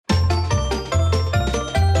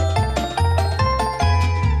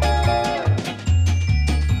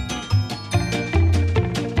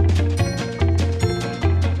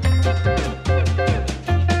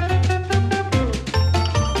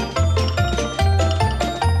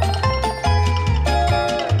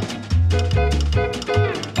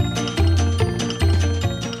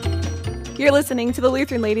You're listening to the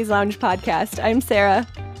Lutheran Ladies Lounge podcast. I'm Sarah.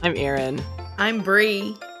 I'm Erin. I'm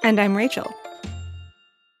Bree. And I'm Rachel.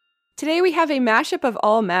 Today we have a mashup of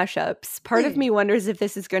all mashups. Part of me wonders if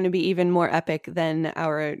this is going to be even more epic than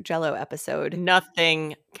our Jello episode.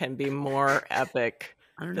 Nothing can be more epic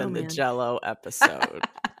than the Jello episode.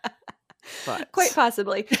 But quite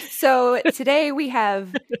possibly. So today we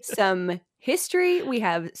have some history, we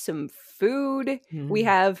have some food, we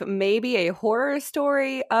have maybe a horror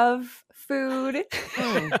story of food.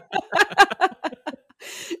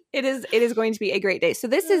 It is going to be a great day. So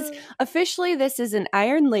this is an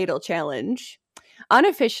Iron Ladle challenge.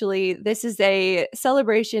 Unofficially, this is a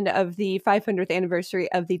celebration of the 500th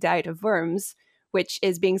anniversary of the Diet of Worms, which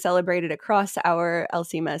is being celebrated across our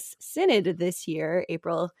LCMS Synod this year,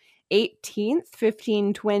 April 18th,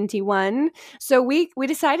 1521. So we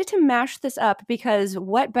decided to mash this up because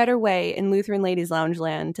what better way in Lutheran Ladies Lounge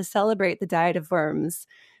Land to celebrate the Diet of Worms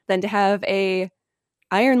than to have a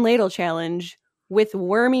Iron Ladle challenge with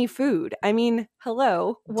wormy food? I mean,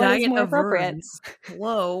 hello, what is more appropriate?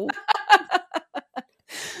 Hello.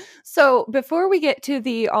 So before we get to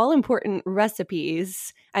the all-important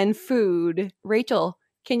recipes and food, Rachel,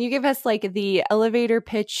 can you give us like the elevator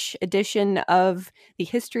pitch edition of the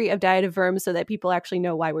history of Diet of Worms so that people actually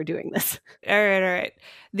know why we're doing this? All right.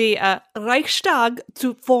 The Reichstag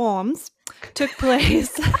zu Worms took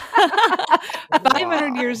place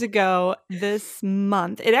 500 years ago this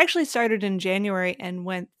month. It actually started in January and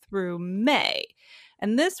went through May.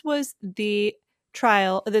 And this was the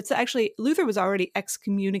trial that's actually, Luther was already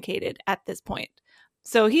excommunicated at this point.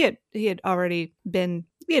 So he had already been,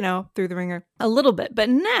 through the ringer a little bit. But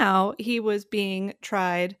now he was being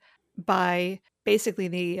tried by basically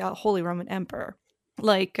the Holy Roman Emperor.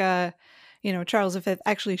 Like, Charles V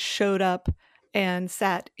actually showed up and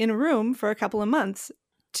sat in a room for a couple of months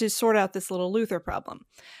to sort out this little Luther problem.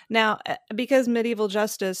 Now, because medieval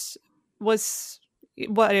justice was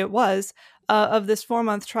what it was, of this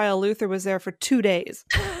 4-month trial, Luther was there for 2 days.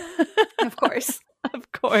 Of course. Of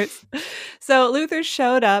course. So Luther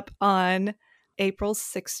showed up on April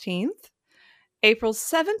 16th. April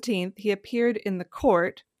 17th, he appeared in the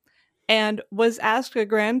court and was asked a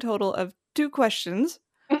grand total of 2 questions.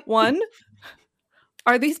 1,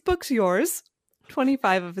 are these books yours?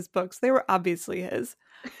 25 of his books. They were obviously his.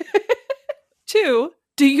 2,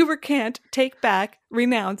 do you recant, take back,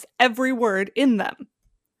 renounce every word in them?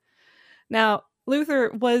 Now, Luther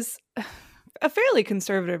was a fairly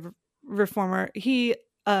conservative reformer. He,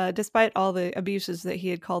 despite all the abuses that he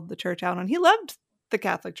had called the church out on, he loved the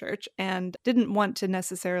Catholic Church and didn't want to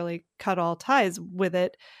necessarily cut all ties with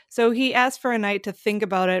it. So he asked for a night to think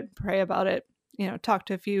about it, pray about it, talk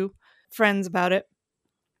to a few friends about it,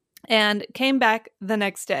 and came back the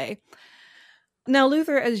next day. Now,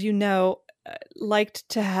 Luther, as you know, liked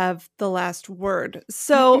to have the last word.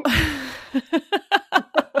 So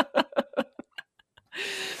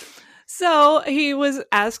So he was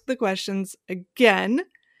asked the questions again,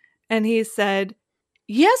 and he said,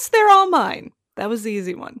 yes, they're all mine. That was the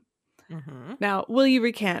easy one. Mm-hmm. Now, will you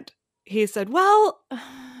recant? He said, well,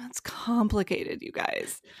 it's complicated, you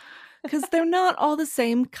guys, because they're not all the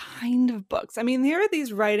same kind of books. I mean, here are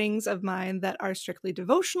these writings of mine that are strictly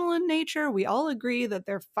devotional in nature. We all agree that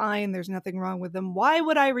they're fine. There's nothing wrong with them. Why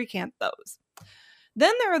would I recant those?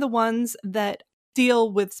 Then there are the ones that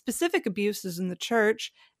deal with specific abuses in the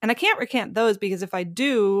church, and I can't recant those because if I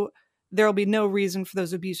do, there'll be no reason for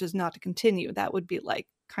those abuses not to continue. That would be like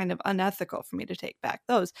kind of unethical for me to take back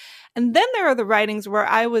those. And then there are the writings where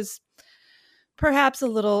I was perhaps a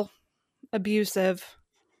little abusive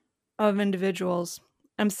of individuals.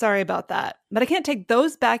 I'm sorry about that, but I can't take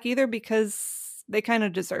those back either because they kind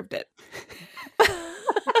of deserved it.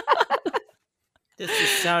 This is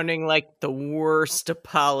sounding like the worst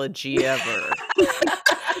apology ever.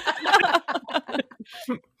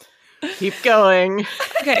 Keep going.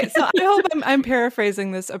 Okay, so I hope I'm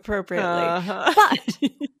paraphrasing this appropriately. But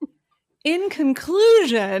in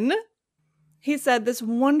conclusion, he said this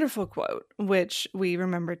wonderful quote, which we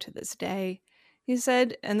remember to this day. He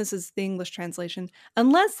said, and this is the English translation,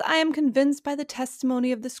 unless I am convinced by the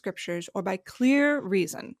testimony of the scriptures or by clear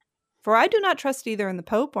reason. For I do not trust either in the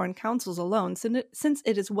Pope or in councils alone, since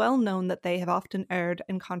it is well known that they have often erred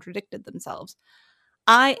and contradicted themselves.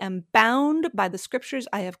 I am bound by the scriptures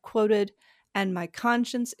I have quoted, and my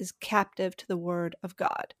conscience is captive to the word of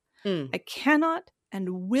God. I cannot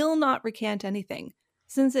and will not recant anything,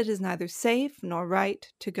 since it is neither safe nor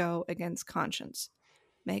right to go against conscience.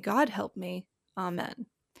 May God help me. Amen.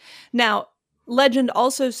 Now, legend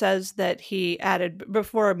also says that he added,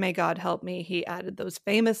 before may God help me, he added those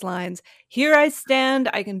famous lines, here I stand,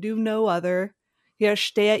 I can do no other. Hier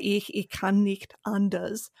stehe ich kann nicht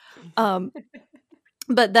anders.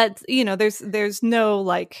 But that's, there's no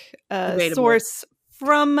like Debatable. source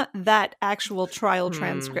from that actual trial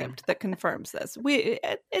transcript that confirms this.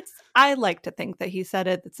 I like to think that he said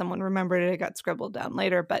it, that someone remembered it got scribbled down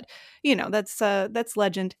later, but that's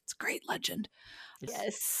legend. It's a great legend.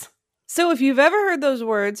 Yes. So if you've ever heard those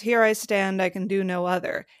words, here I stand, I can do no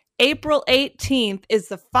other. April 18th is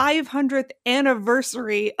the 500th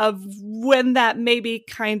anniversary of when that maybe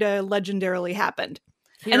kind of legendarily happened.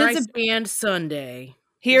 Here I stand Sunday.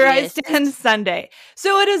 Here I stand Sunday.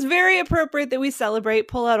 So it is very appropriate that we celebrate,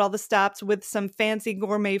 pull out all the stops with some fancy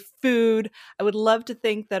gourmet food. I would love to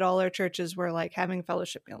think that all our churches were like having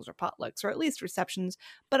fellowship meals or potlucks or at least receptions,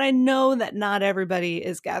 but I know that not everybody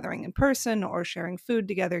is gathering in person or sharing food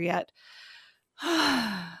together yet.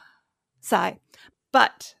 Sigh.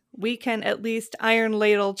 But we can at least Iron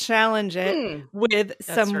Ladle challenge it with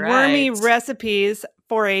some wormy recipes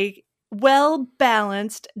for a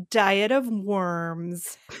well-balanced diet of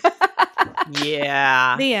worms.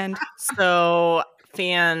 Yeah. The end. So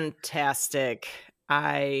fantastic.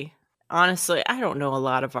 I don't know a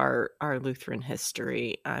lot of our Lutheran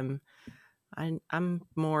history. I'm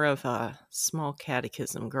more of a small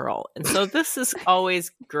catechism girl. And so this is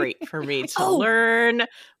always great for me to learn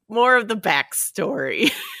more of the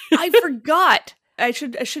backstory. I forgot. I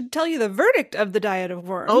should tell you the verdict of the Diet of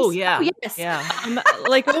Worms. Oh, yeah. Oh, yes. Yeah.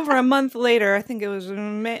 Like over a month later, I think it was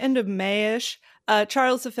end of May-ish,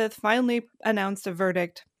 Charles V finally announced a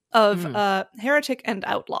verdict of heretic and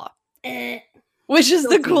outlaw. Which is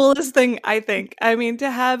the coolest thing, I think. I mean,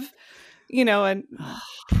 to have, a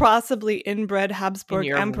possibly inbred Habsburg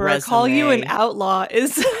emperor call you an outlaw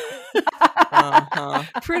is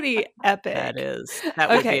pretty epic. That is. That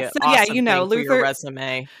would be an awesome thing for your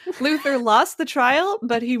resume. Luther lost the trial,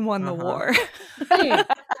 but he won the war.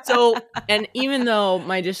 So, and even though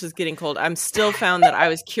my dish is getting cold, I'm still found that I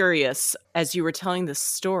was curious as you were telling this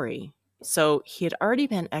story. So he had already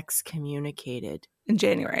been excommunicated. In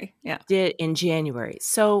January, yeah. In January.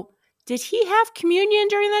 So did he have communion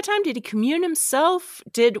during that time? Did he commune himself?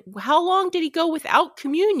 How long did he go without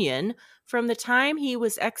communion from the time he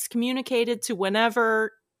was excommunicated to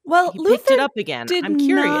whenever he picked it up again? I'm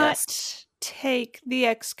curious. Not take the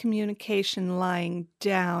excommunication lying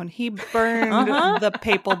down. He burned the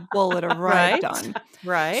papal bull it arrived on.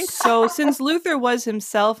 Right. So since Luther was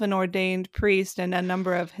himself an ordained priest and a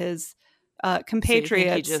number of his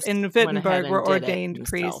compatriots in Wittenberg were ordained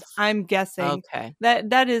priests, I'm guessing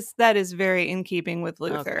that is very in keeping with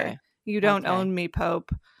Luther. Okay. You don't own me,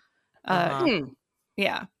 Pope.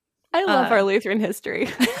 Yeah. I love our Lutheran history.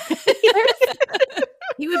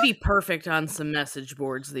 He would be perfect on some message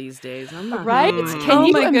boards these days. Right? Can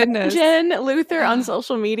you imagine Luther on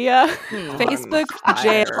social media? Facebook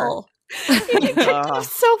jail. He can get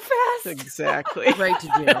so fast. Exactly. Right to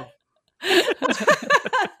jail.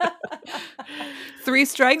 3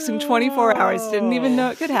 strikes in 24 hours. Didn't even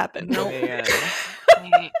know it could happen. Nope.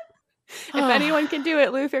 If anyone can do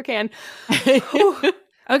it, Luther can.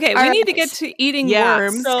 Okay, we need to get to eating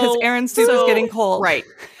worms because Aaron's soup is getting cold. Right.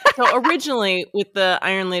 So originally with the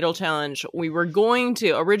Iron Ladle Challenge, we were going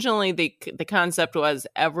to, the concept was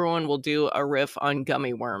everyone will do a riff on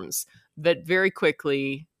gummy worms. But very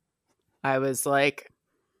quickly, I was like,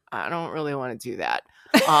 I don't really want to do that.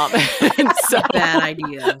 And so bad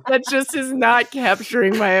idea. That just is not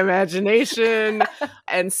capturing my imagination.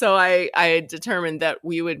 And so I determined that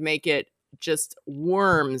we would make it just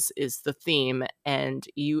worms is the theme, and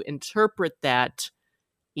you interpret that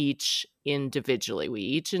each individually. We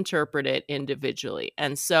each interpret it individually.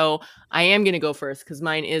 And so I am going to go first because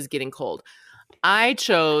mine is getting cold. I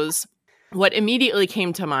chose, what immediately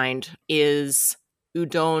came to mind is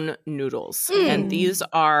udon noodles. And these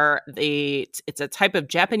are it's a type of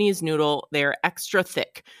Japanese noodle. They're extra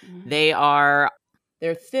thick. They're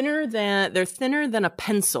thinner than a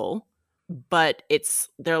pencil, but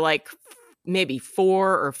they're like maybe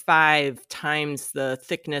 4 or 5 times the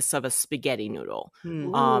thickness of a spaghetti noodle.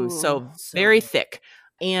 So very thick.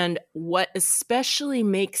 And what especially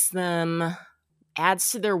makes them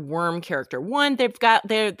adds to their worm character. One, they're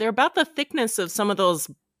about the thickness of some of those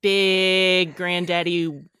big granddaddy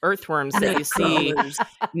earthworms that you see,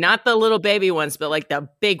 not the little baby ones, but like the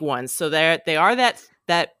big ones. So they are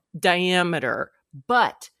that diameter,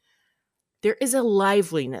 but there is a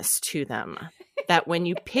liveliness to them that when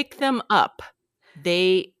you pick them up,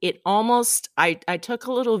 I took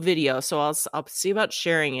a little video, so I'll see about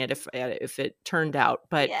sharing it if it turned out,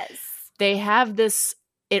 but they have this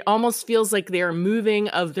it almost feels like they're moving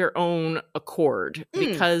of their own accord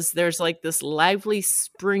because there's like this lively,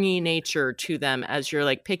 springy nature to them as you're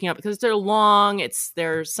like picking up because they're long.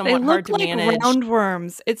 They're somewhat hard to manage.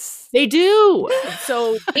 Roundworms. They do.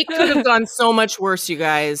 So it could have gone so much worse, you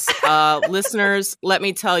guys. Listeners, let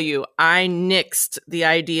me tell you, I nixed the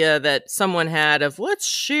idea that someone had of let's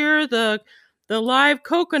share the live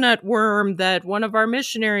coconut worm that one of our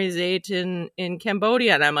missionaries ate in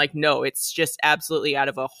Cambodia. And I'm like, no, it's just absolutely out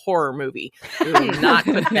of a horror movie. We will not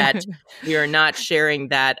put that. We are not sharing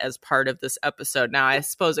that as part of this episode. Now, I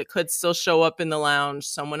suppose it could still show up in the lounge.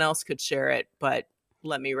 Someone else could share it, but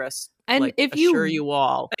let me And if assure you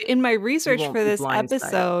all. In my research for this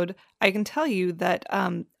episode, I can tell you that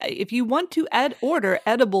if you want to order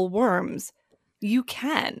edible worms, you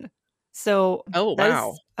can. So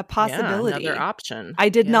that's a possibility. Yeah, another option. I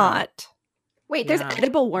did not. Wait, there's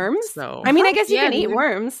edible worms? So, I mean, I guess you can eat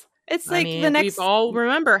worms. It's like the next. We all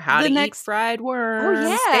remember how to eat fried worms. Oh,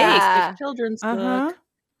 yeah. Steak, like children's book.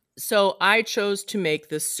 So I chose to make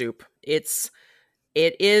this soup. It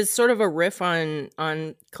is sort of a riff on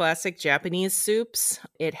classic Japanese soups.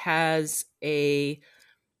 It has a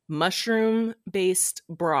mushroom-based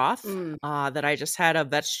broth that I just had a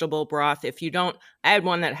vegetable broth. I had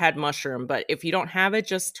one that had mushroom, but if you don't have it,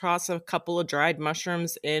 just toss a couple of dried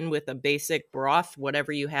mushrooms in with a basic broth,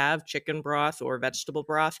 whatever you have, chicken broth or vegetable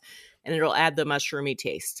broth, and it'll add the mushroomy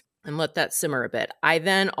taste and let that simmer a bit. I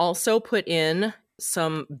then also put in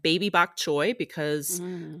some baby bok choy because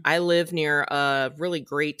I live near a really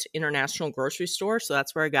great international grocery store, so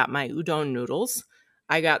that's where I got my udon noodles.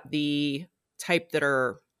 I got the type that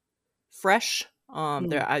are fresh.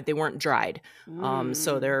 They weren't dried.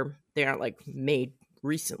 So they aren't like made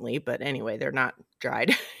recently, but anyway, they're not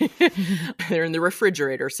dried. They're in the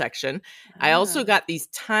refrigerator section. I also got these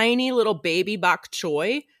tiny little baby bok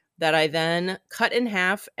choy that I then cut in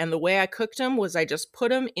half. And the way I cooked them was I just put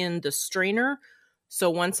them in the strainer. So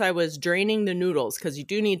once I was draining the noodles, because you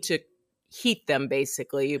do need to heat them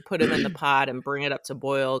basically, you put them in the pot and bring it up to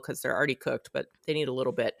boil because they're already cooked, but they need a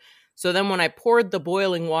little bit. So then when I poured the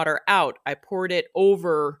boiling water out, I poured it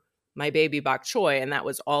over my baby bok choy, and that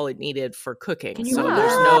was all it needed for cooking. So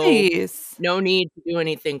there's no need to do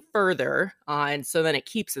anything further. And so then it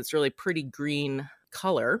keeps its really pretty green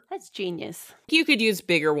color. That's genius. You could use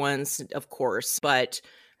bigger ones, of course, but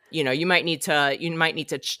you might need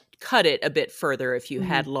to cut it a bit further if you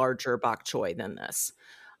had larger bok choy than this.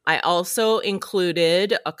 I also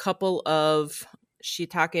included a couple of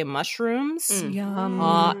shiitake mushrooms. Yum.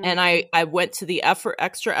 And I went to the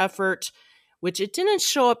extra effort, which it didn't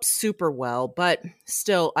show up super well, but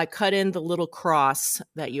still I cut in the little cross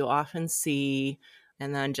that you often see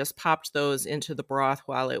and then just popped those into the broth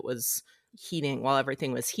while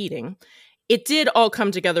everything was heating. It did all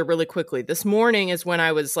come together really quickly. This morning is when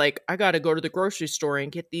I was like, I got to go to the grocery store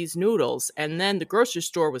and get these noodles. And then the grocery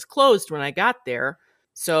store was closed when I got there.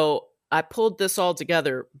 So I pulled this all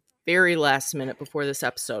together very last minute before this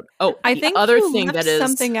episode. Oh, I think other you thing left that is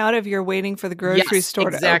something out of your waiting for the grocery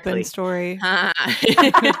store to open story.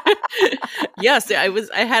 Yes,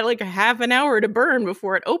 I had like a half an hour to burn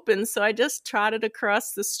before it opened, so I just trotted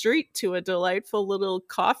across the street to a delightful little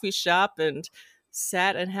coffee shop and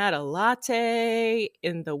sat and had a latte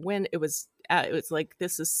in the wind. It was like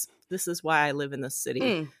this is why I live in this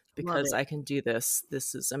city because I can do this.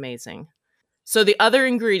 This is amazing. So the other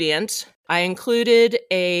ingredient, I included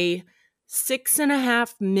a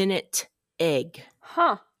 6.5 minute egg.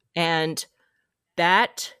 And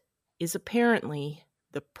that is apparently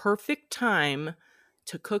the perfect time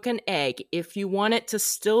to cook an egg if you want it to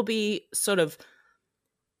still be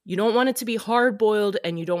you don't want it to be hard boiled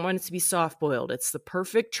and you don't want it to be soft boiled. It's the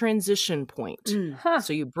perfect transition point.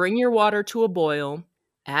 So you bring your water to a boil,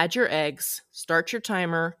 add your eggs, start your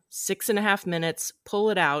timer, 6.5 minutes,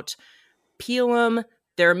 pull it out, peel them.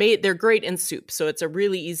 They're great in soup. So it's a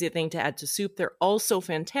really easy thing to add to soup. They're also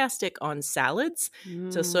fantastic on salads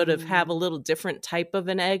to sort of have a little different type of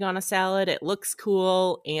an egg on a salad. It looks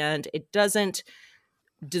cool and it doesn't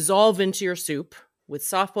dissolve into your soup. With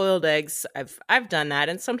soft-boiled eggs, I've done that,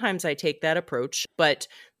 and sometimes I take that approach. But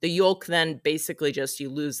the yolk then basically you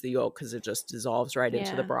lose the yolk because it just dissolves right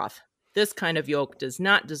into the broth. This kind of yolk does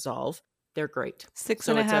not dissolve. They're great.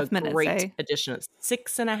 6.5 minutes, great addition.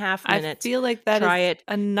 6.5 minutes. I feel like that is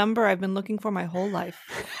a number I've been looking for my whole life.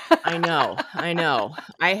 I know.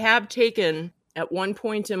 I have taken, at one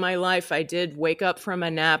point in my life, I did wake up from a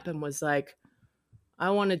nap and was like,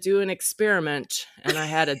 I want to do an experiment. And I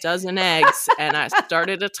had a dozen eggs and I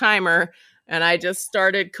started a timer and I just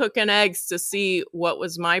started cooking eggs to see what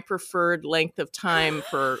was my preferred length of time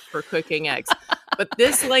for cooking eggs. But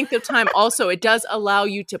this length of time also, it does allow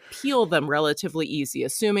you to peel them relatively easy,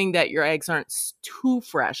 assuming that your eggs aren't too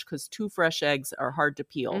fresh, because too fresh eggs are hard to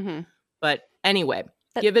peel. Mm-hmm. But anyway,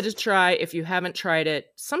 give it a try if you haven't tried it.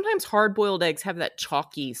 Sometimes hard-boiled eggs have that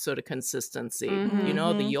chalky sort of consistency. Mm-hmm. You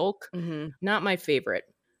know, the yolk? Mm-hmm. Not my favorite.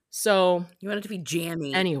 So You want it to be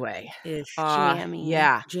jammy. anyway, Ish. Jammy.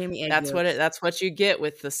 yeah, Jammy egg that's yolks. that's what you get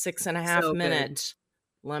with the 6.5 So minute.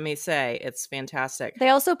 Let me say, it's fantastic. They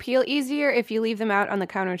also peel easier if you leave them out on the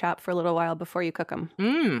countertop for a little while before you cook them.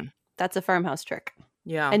 Mm, That's a farmhouse trick.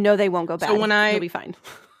 yeah. And no, they won't go bad. So when They'll be fine.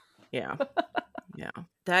 Yeah. Yeah.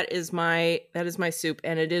 That is my soup,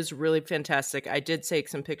 and it is really fantastic. I did take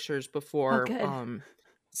some pictures before. good.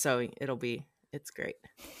 So it's great.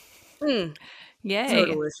 Mm, Yay. so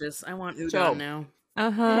delicious. I want udon So- now.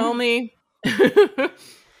 Uh-huh.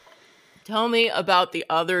 Tell me about the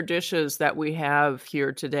other dishes that we have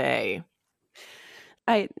here today.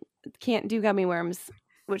 I can't do gummy worms,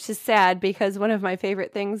 which is sad because one of my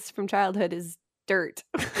favorite things from childhood is dirt.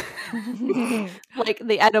 Like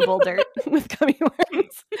the edible dirt with gummy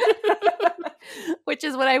worms. Which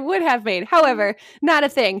is what I would have made. However, not a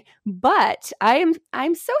thing. But I'm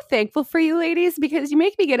so thankful for you ladies because you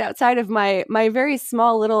make me get outside of my very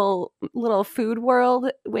small little food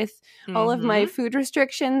world with all of my food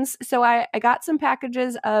restrictions. So I got some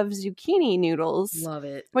packages of zucchini noodles. Love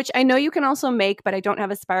it. Which I know you can also make, but I don't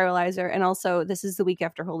have a spiralizer. And also, this is the week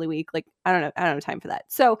after Holy Week. Like, I don't have time for that.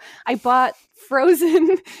 So I bought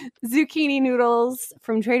frozen zucchini noodles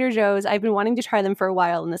from Trader Joe's. I've been wanting to try them for a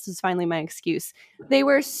while, and this is finally my excuse. They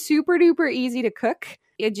were super duper easy to cook.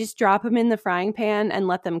 You just drop them in the frying pan and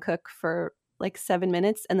let them cook for like 7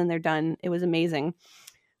 minutes, and then they're done. It was amazing.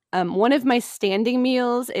 One of my standing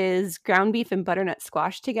meals is ground beef and butternut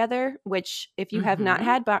squash together, which if you have not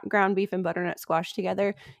had ground beef and butternut squash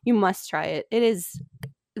together, you must try it. It is,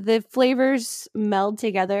 the flavors meld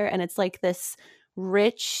together and it's like this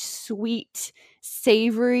rich, sweet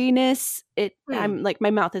savoriness. I'm like,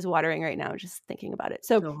 my mouth is watering right now just thinking about it.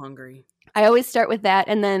 So hungry. I always start with that,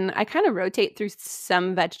 and then I kind of rotate through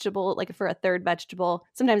some vegetable, like for a third vegetable.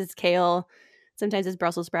 Sometimes it's kale, sometimes it's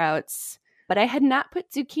Brussels sprouts. But I had not put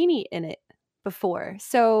zucchini in it before.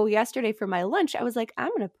 So yesterday for my lunch, I was like, I'm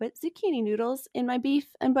going to put zucchini noodles in my beef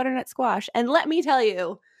and butternut squash. And let me tell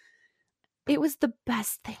you, it was the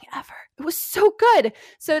best thing ever. It was so good.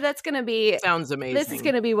 So that's going to be... Sounds amazing. This is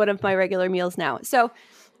going to be one of my regular meals now. So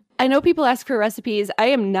I know people ask for recipes.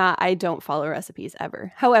 I don't follow recipes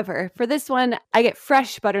ever. However, for this one, I get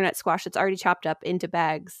fresh butternut squash that's already chopped up into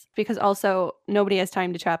bags because also nobody has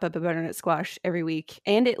time to chop up a butternut squash every week.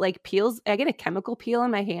 And it like peels. I get a chemical peel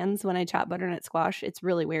on my hands when I chop butternut squash. It's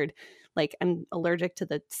really weird. Like I'm allergic to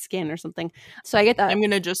the skin or something. So I get that. I'm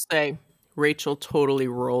going to just say, Rachel totally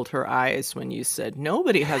rolled her eyes when you said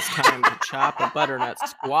nobody has time to chop a butternut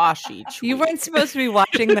squash each You week. weren't supposed to be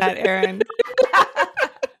watching that, Erin.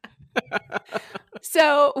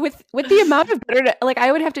 So with the amount of butternut, like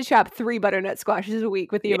I would have to chop 3 butternut squashes a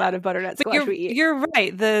week with the amount of butternut squash we eat. You're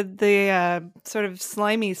right. The sort of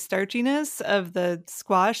slimy starchiness of the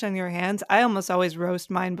squash on your hands. I almost always roast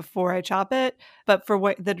mine before I chop it. But for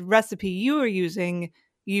what the recipe you are using,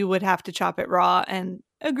 you would have to chop it raw. And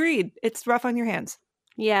agreed, it's rough on your hands.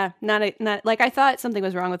 Yeah, not like I thought something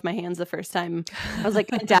was wrong with my hands the first time. I was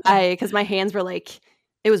like, I die because my hands were like.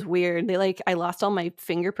 It was weird. They like I lost all my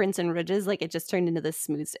fingerprints and ridges. Like it just turned into this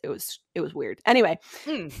smooth. It was weird. Anyway,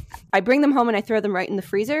 I bring them home and I throw them right in the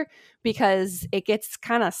freezer because it gets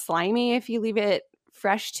kind of slimy if you leave it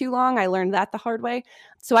fresh too long. I learned that the hard way.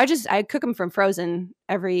 So I cook them from frozen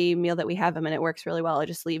every meal that we have them, and it works really well. I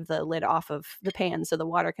just leave the lid off of the pan so the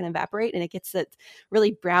water can evaporate, and it gets it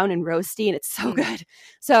really brown and roasty, and it's so good.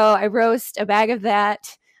 So I roast a bag of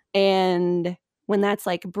that, and when that's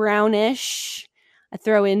like brownish, I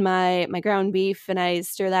throw in my ground beef and I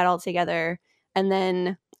stir that all together. And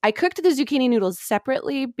then I cooked the zucchini noodles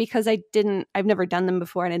separately because I've never done them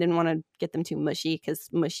before and I didn't want to get them too mushy because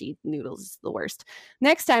mushy noodles is the worst.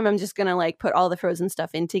 Next time I'm just going to like put all the frozen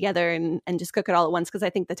stuff in together and just cook it all at once because I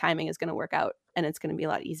think the timing is going to work out and it's going to be a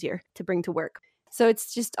lot easier to bring to work. So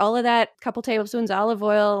it's just all of that, couple tablespoons olive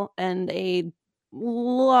oil and a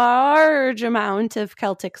large amount of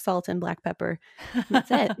Celtic salt and black pepper. That's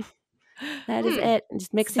it. That is it. And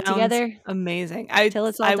just mix it together. Amazing. Till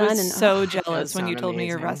it's all I done. was And so jealous when you told me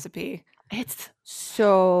your amazing. recipe. It's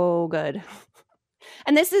so good.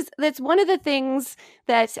 And that's one of the things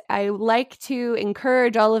that I like to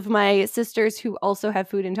encourage all of my sisters who also have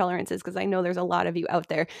food intolerances, because I know there's a lot of you out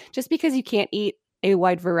there. Just because you can't eat a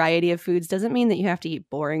wide variety of foods doesn't mean that you have to eat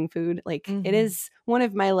boring food. Like it is one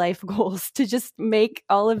of my life goals to just make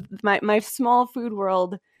all of my small food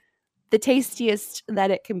world the tastiest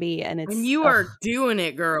that it can be, and it's And you are doing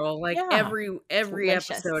it, girl. Like Yeah. every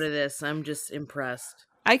delicious. episode of this, I'm just impressed.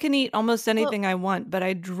 I can eat almost anything I want, but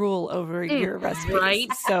I drool over your recipes. right?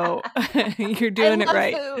 So you're doing it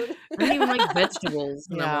right. Food. I don't even like vegetables,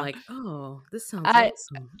 and Yeah. I'm like, oh, this sounds I-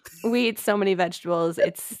 awesome. We eat so many vegetables.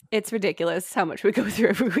 It's ridiculous how much we go through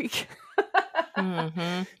every week.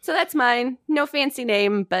 Mhm. So that's mine. No fancy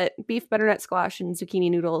name, but beef butternut squash and zucchini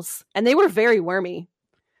noodles, and they were very wormy.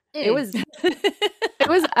 It was.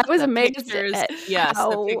 I was The amazed. pictures, At yes,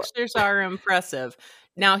 how- the pictures are impressive.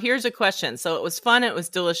 Now, here's a question. So it was fun, it was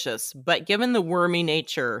delicious, but given the wormy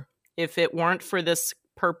nature, if it weren't for this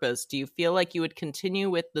purpose, do you feel like you would continue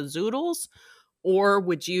with the zoodles, or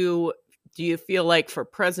do you feel like for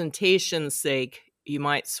presentation's sake, you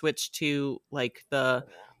might switch to like the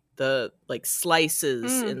like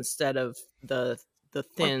slices instead of the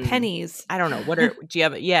thin Or pennies. I don't know. Do you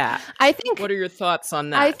have it? Yeah. I think. What are your thoughts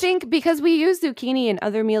on that? I think because we use zucchini in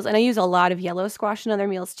other meals, and I use a lot of yellow squash in other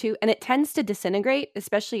meals too, and it tends to disintegrate,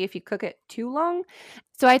 especially if you cook it too long.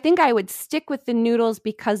 So I think I would stick with the noodles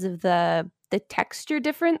because of the texture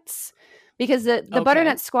difference. Because the Okay.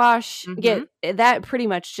 butternut squash Mhm. that pretty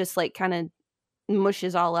much just like kind of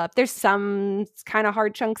mushes all up. There's some kind of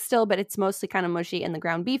hard chunks still, but it's mostly kind of mushy, and the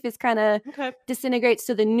ground beef is kind of Okay. disintegrates.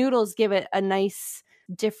 So the noodles give it a nice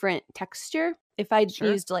different texture. If I Sure.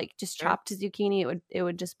 used like just Sure. chopped zucchini, it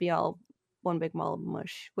would just be all one big ball of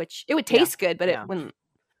mush, which it would Yeah. taste good, but Yeah. it wouldn't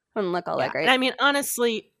look all Yeah. that great. And I mean,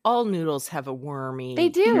 honestly, all noodles have a wormy They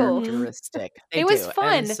do. characteristic. They It was do.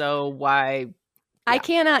 fun. And so why? I Yeah.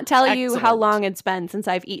 cannot tell you how Excellent. long it's been since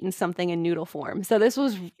I've eaten something in noodle form. So this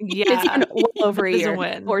was Yeah. it's been well over a This is a year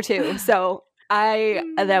win. or two. So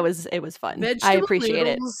it was fun. I Vegetable appreciate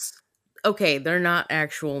it. noodles, okay, they're not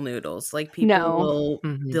actual noodles. Like people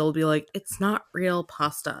No. they'll be like, it's not real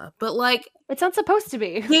pasta, but like It's not supposed to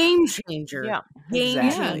be. game changer. Yeah, Game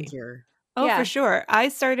exactly. changer. Oh, Yeah. for sure. I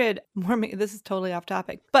started wormy. This is totally off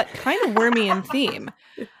topic, but kind of wormy in theme.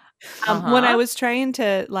 When I was trying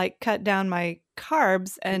to like cut down my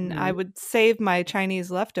carbs, and I would save my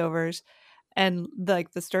Chinese leftovers and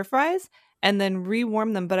like the stir fries, and then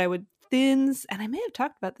rewarm them. But I would and I may have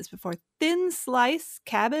talked about this before, thin slice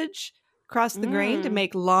cabbage across the grain to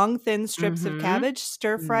make long, thin strips of cabbage,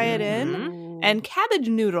 stir fry it in, and cabbage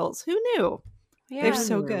noodles. Who knew? Yeah. They're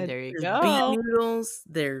so good. There you There's go. beet noodles.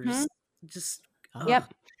 There's just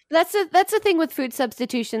Yep. That's the thing with food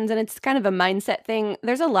substitutions, and it's kind of a mindset thing.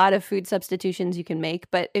 There's a lot of food substitutions you can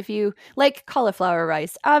make, but if you like cauliflower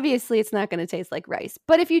rice, obviously it's not going to taste like rice.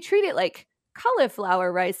 But if you treat it like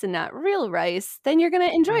cauliflower rice and not real rice, then you're going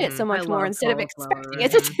to enjoy it so much more love instead of cauliflower expecting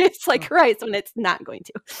it to taste like rice when it's not going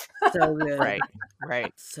to. so good.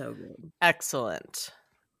 Right. So good. Excellent.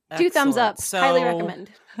 2 thumbs up. Excellent. Highly So,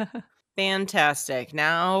 recommend. Fantastic.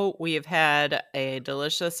 Now we've had a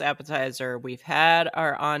delicious appetizer. We've had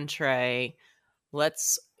our entree.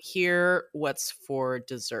 Let's hear what's for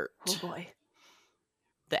dessert. Oh boy.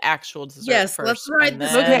 The actual dessert Yes, first. let's ride and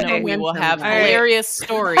this then we will momentum. have All right. hilarious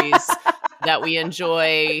stories that we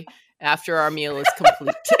enjoy after our meal is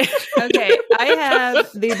complete. Okay, I have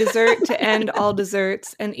the dessert to end all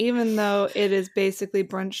desserts, and even though it is basically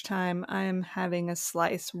brunch time, I am having a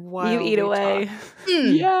slice while You eat we away. talk.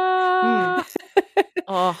 Yeah.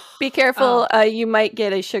 Oh, Be careful. You might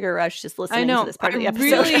get a sugar rush just listening know. to this part of the I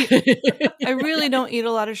episode. I really don't eat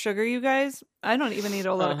a lot of sugar, you guys. I don't even eat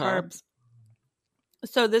a lot of carbs.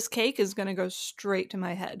 So this cake is going to go straight to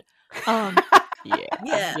my head.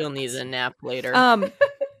 yeah. You'll need a nap later.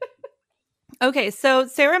 Okay, so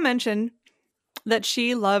Sarah mentioned that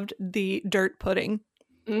she loved the dirt pudding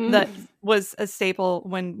that was a staple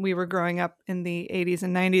when we were growing up in the 80s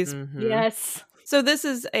and 90s. Mhm. Yes. So this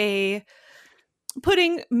is a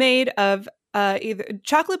pudding made of either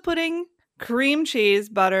chocolate pudding, cream cheese,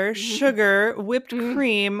 butter, sugar, whipped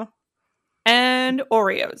cream, and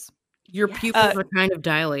Oreos. Your pupils are kind of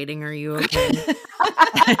dilating. Are you okay?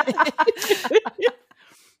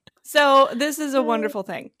 So this is a wonderful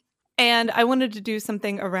thing. And I wanted to do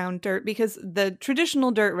something around dirt because the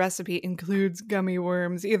traditional dirt recipe includes gummy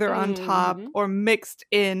worms either on top or mixed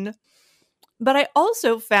in. But I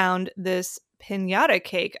also found this piñata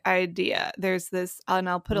cake idea. There's this, and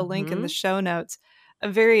I'll put a link in the show notes, a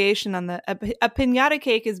variation on a piñata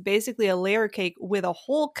cake is basically a layer cake with a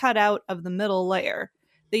hole cut out of the middle layer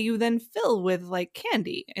that you then fill with like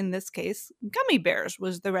candy. In this case, gummy bears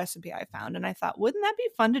was the recipe I found. And I thought, wouldn't that be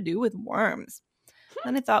fun to do with worms?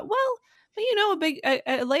 And I thought, well, you know,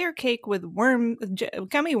 a layer cake with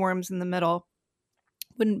gummy worms in the middle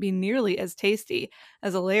wouldn't be nearly as tasty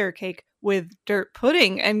as a layer cake with dirt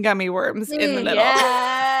pudding and gummy worms in the middle.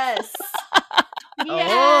 Yes.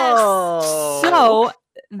 Oh. So Love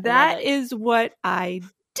that it. is what I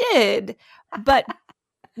did. But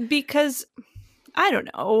because, I don't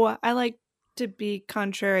know, I like to be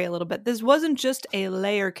contrary a little bit. This wasn't just a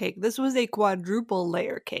layer cake. This was a quadruple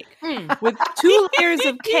layer cake with 2 layers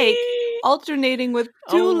of cake alternating with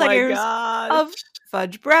 2 Oh my layers gosh. of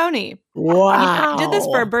fudge brownie. Wow. I did this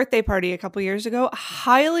for a birthday party a couple years ago.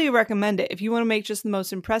 Highly recommend it. If you want to make just the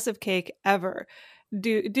most impressive cake ever,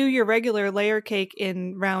 do your regular layer cake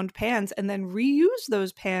in round pans and then reuse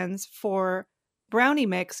those pans for brownie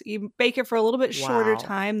mix. You bake it for a little bit shorter Wow.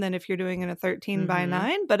 time than if you're doing in a 13 by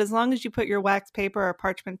 9, but as long as you put your wax paper or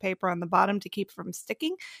parchment paper on the bottom to keep from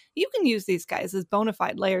sticking, you can use these guys as bona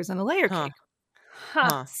fide layers in a layer cake.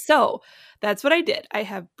 So that's what I did. I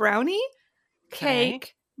have brownie,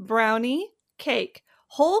 cake, brownie, cake,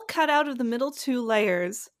 whole cut out of the middle 2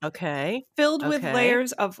 layers, filled with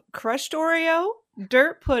layers of crushed Oreo,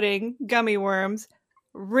 dirt pudding, gummy worms,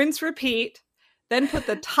 rinse, repeat. Then put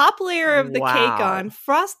the top layer of the cake on,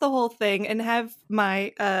 frost the whole thing, and have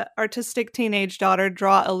my artistic teenage daughter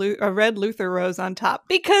draw a red Luther rose on top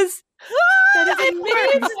because that is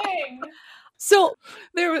amazing. So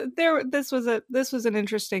this was an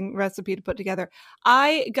interesting recipe to put together.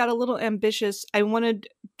 I got a little ambitious. I wanted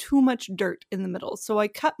too much dirt in the middle, so I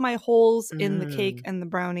cut my holes in the cake and the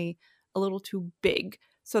brownie a little too big.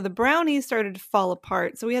 So the brownie started to fall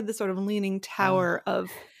apart. So we had this sort of leaning tower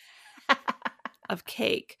of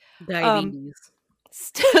cake. Diabetes.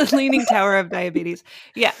 Leaning tower of diabetes.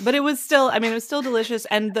 Yeah, but it was still delicious.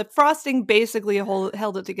 And the frosting basically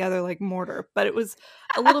held it together like mortar, but it was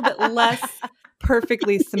a little bit less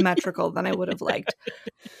perfectly symmetrical than I would have liked.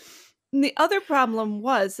 And the other problem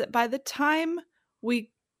was that by the time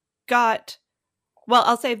we got, well,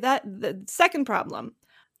 I'll save that. The second problem,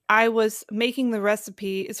 I was making the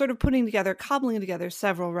recipe, sort of cobbling together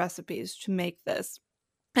several recipes to make this.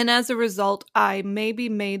 And as a result, I maybe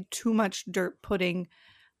made too much dirt pudding,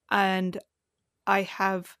 and I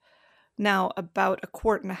have now about 1.5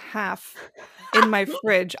 quarts in my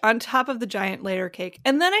fridge on top of the giant layer cake.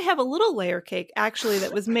 And then I have a little layer cake, actually,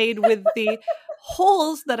 that was made with the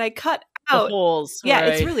holes that I cut out. The holes, yeah,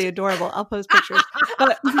 it's really adorable. I'll post pictures.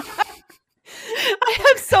 But I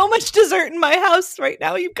have so much dessert in my house right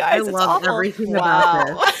now, you guys. I love everything about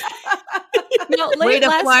this. Way to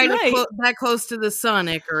fly that close to the sun,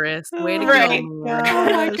 Icarus. Way to go. Oh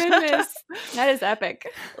my goodness. That is epic.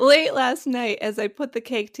 Late last night, as I put the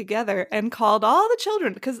cake together and called all the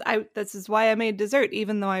children, because this is why I made dessert,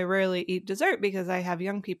 even though I rarely eat dessert, because I have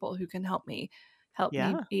young people who can help me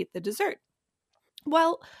eat the dessert.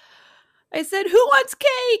 Well, I said, who wants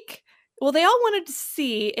cake? Well, they all wanted to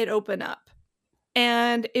see it open up.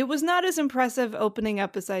 And it was not as impressive opening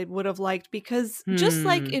up as I would have liked because just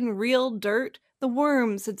like in real dirt, the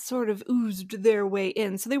worms had sort of oozed their way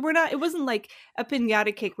in. So it wasn't like a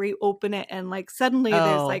piñata cake where you open it and like suddenly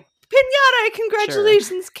there's like, piñata,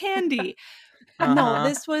 congratulations, candy. No,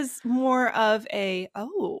 this was more of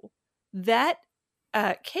that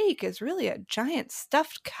cake is really a giant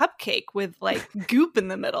stuffed cupcake with like goop in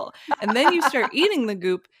the middle. And then you start eating the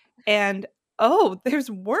goop and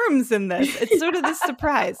there's worms in this. It's sort of this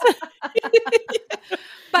surprise.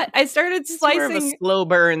 But I started slicing. More of a slow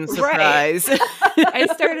burn surprise. Right. I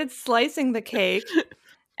started slicing the cake.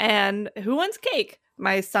 And who wants cake?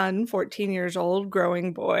 My son, 14 years old,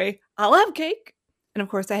 growing boy. I'll have cake. And of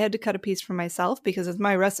course, I had to cut a piece for myself because it's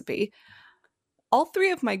my recipe. All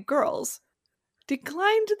 3 of my girls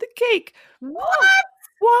declined the cake. What?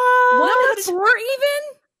 Number 4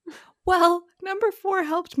 even? Well, number 4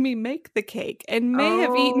 helped me make the cake and may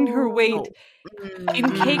have eaten her weight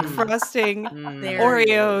in cake frosting,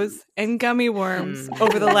 Oreos, and gummy worms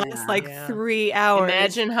over the last 3 hours.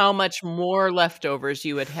 Imagine how much more leftovers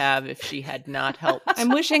you would have if she had not helped. I'm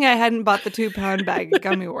wishing I hadn't bought the 2-pound bag of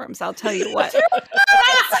gummy worms. I'll tell you what.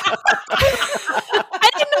 I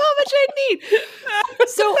didn't know how much I'd need.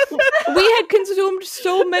 So we had consumed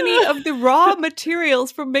so many of the raw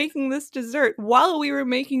materials for making this dessert while we were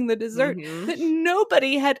making the dessert that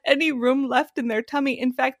nobody had any room left in their tummy.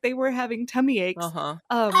 In fact, they were having tummy aches. When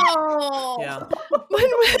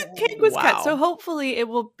the cake was cut. So hopefully it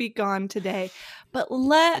will be gone today. But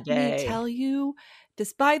let me tell you,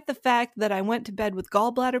 despite the fact that I went to bed with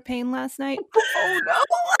gallbladder pain last night.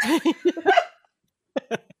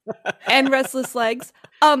 And restless legs.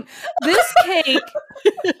 This cake,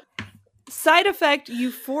 side effect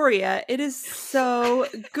euphoria. It is so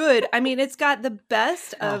good. I mean, it's got the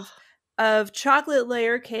best of chocolate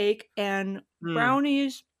layer cake and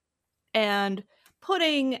brownies and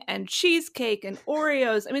pudding and cheesecake and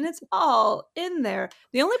Oreos. I mean, it's all in there.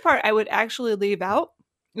 The only part I would actually leave out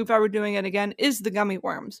if I were doing it again is the gummy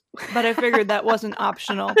worms. But I figured that wasn't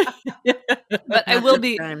optional. But I will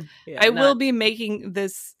be will be making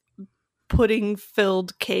this pudding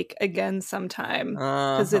filled cake again sometime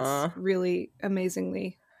because it's really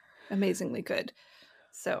amazingly good.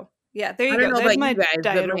 So yeah, there you go. There's my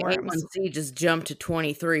diet of worms. A1C just jumped to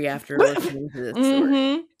 23 after listening to this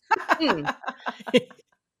story.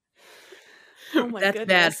 Oh my That's goodness.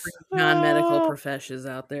 bad for non-medical professions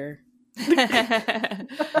out there.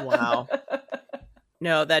 Wow.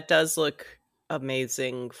 No, that does look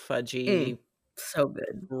amazing, fudgy. So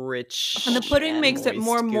good. Rich. And the pudding makes it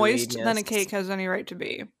more moist gooiness. than a cake has any right to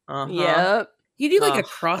be. Yep. You do like a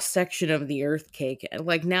cross section of the Earth cake.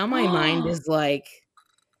 Like now my mind is like,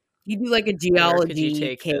 you do like a geology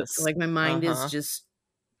cake. This? Like my mind is just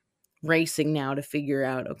racing now to figure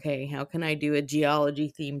out, okay, how can I do a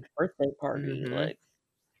geology themed birthday party? Like,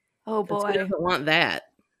 oh boy, who doesn't want that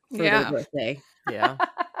for their birthday? Yeah.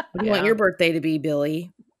 What do you want your birthday to be,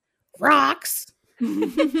 Billy? Rocks. Hey,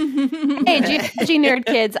 geology nerd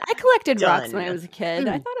kids, I collected rocks when I was a kid.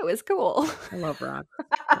 I thought it was cool. I love rocks.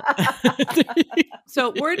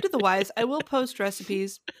 So, word to the wise, I will post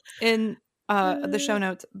recipes in the show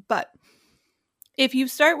notes, but if you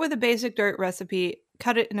start with a basic dirt recipe,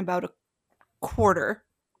 cut it in about a quarter.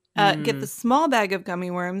 Get the small bag of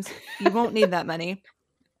gummy worms. You won't need that many.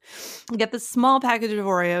 Get the small package of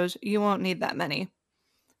Oreos. You won't need that many.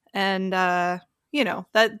 And,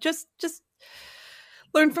 that just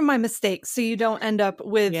learn from my mistakes so you don't end up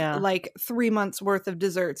with like 3 months worth of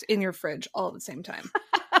desserts in your fridge all at the same time.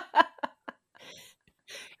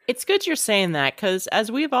 It's good you're saying that because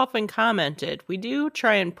as we've often commented, we do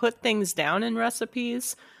try and put things down in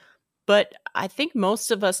recipes, but I think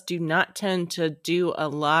most of us do not tend to do a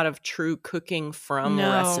lot of true cooking from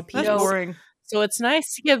recipes. That's boring. So it's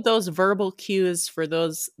nice to give those verbal cues for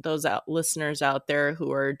those listeners out there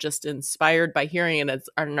who are just inspired by hearing it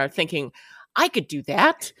and are thinking, I could do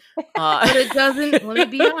that. But it doesn't, let me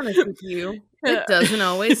be honest with you, it doesn't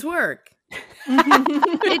always work.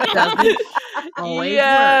 It doesn't always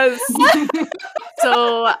work.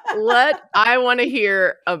 So I want to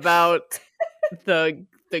hear about the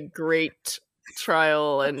great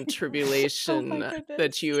trial and tribulation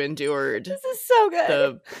that you endured. This is so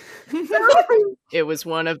good. It was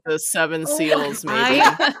one of the 7 seals, maybe.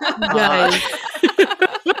 Guys,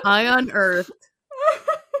 I unearthed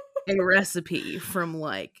a recipe from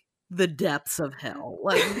like the depths of hell.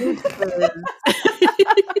 Like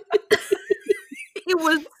it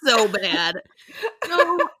was so bad.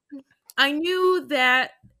 So I knew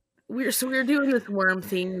that we were doing this worm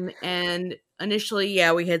theme, and initially,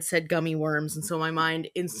 we had said gummy worms, and so my mind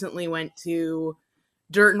instantly went to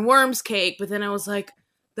dirt and worms cake, but then I was like,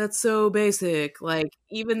 that's so basic. Like,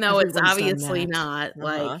 even though it's obviously not,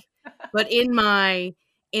 like, but in my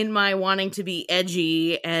wanting to be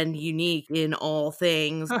edgy and unique in all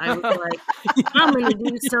things, I was like, I'm gonna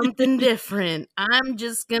do something different. I'm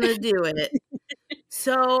just gonna do it.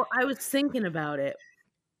 So I was thinking about it.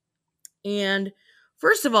 And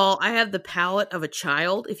first of all, I have the palate of a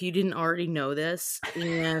child, if you didn't already know this.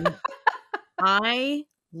 And I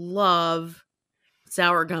love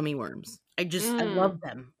sour gummy worms. I love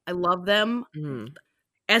them. I love them.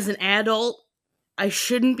 As an adult, I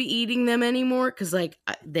shouldn't be eating them anymore because, like,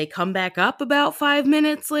 they come back up about 5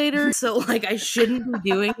 minutes later. So, like, I shouldn't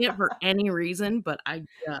be doing it for any reason, but I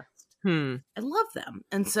just, I love them.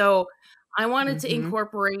 And so I wanted to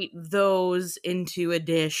incorporate those into a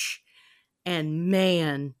dish. And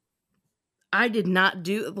man, I did not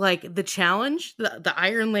do, like, the challenge, the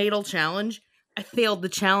Iron Ladle challenge. I failed the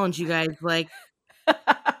challenge, you guys. Like,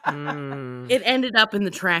 it ended up in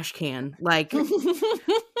the trash can. Like, we're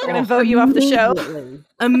gonna vote you off the show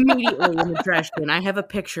immediately in the trash can. I have a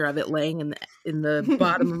picture of it laying in the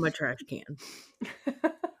bottom of my trash can.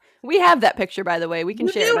 We have that picture, by the way. We can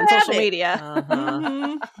share it on social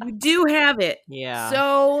media. We do have it. Yeah.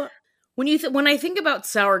 So when I think about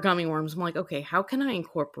sour gummy worms, I'm like, okay, how can I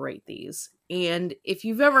incorporate these? And if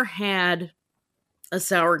you've ever had a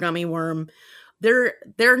sour gummy worm,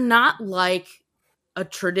 they're not like a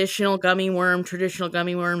traditional gummy worm. Traditional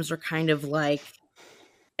gummy worms are kind of like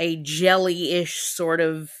a jelly-ish sort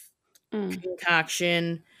of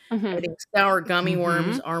concoction. I think sour gummy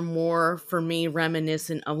worms are more, for me,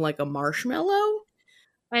 reminiscent of like a marshmallow.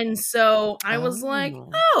 And so I was like,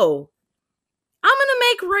 oh, I'm going to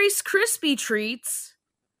make Rice Krispie treats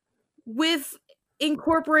with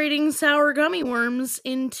incorporating sour gummy worms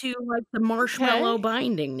into like the marshmallow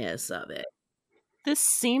bindingness of it. this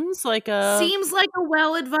seems like a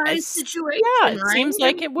well-advised situation, yeah, it right? seems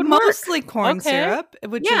like it would Mostly work. corn Okay. syrup,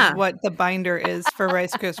 which Yeah. is what the binder is for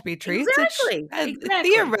Rice Krispie treats. Exactly.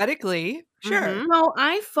 Theoretically, sure. Mhm. So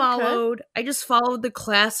I just followed the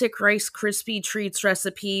classic Rice Krispie treats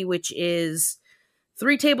recipe, which is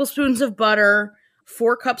 3 tablespoons of butter,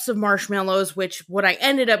 4 cups of marshmallows, which what I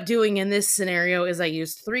ended up doing in this scenario is I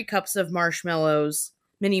used 3 cups of marshmallows,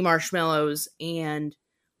 mini marshmallows, and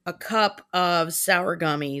a cup of sour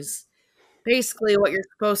gummies. Basically what you're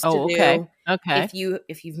supposed to okay. do Okay.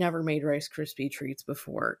 if you've never made Rice Krispie treats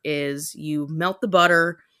before is you melt the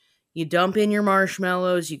butter, you dump in your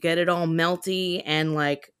marshmallows, you get it all melty and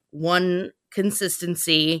like one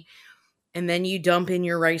consistency, and then you dump in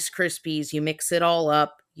your Rice Krispies, you mix it all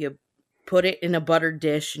up, you put it in a buttered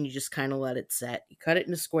dish, and you just kind of let it set. You cut it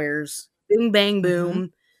into squares, bing, bang,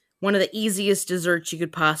 boom. One of the easiest desserts you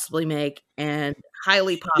could possibly make, and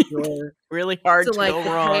highly popular. Really hard So, to like, go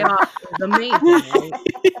the wrong. payoff is amazing, right?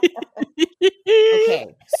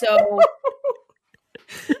 Okay, so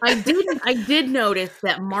I did notice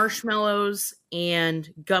that marshmallows and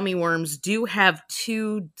gummy worms do have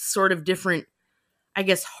 2 sort of different, I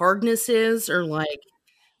guess, hardnesses or like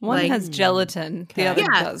One has gelatin, the other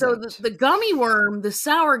yeah. So doesn't. the gummy worm, the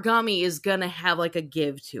sour gummy, is gonna have like a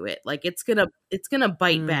give to it. Like it's gonna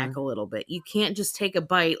bite back a little bit. You can't just take a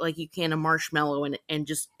bite like you can a marshmallow and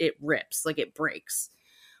just it rips, like it breaks.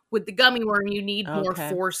 With the gummy worm, you need more Okay.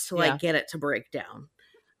 force to like get it to break down.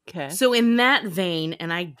 Okay. So in that vein,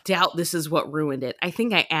 and I doubt this is what ruined it, I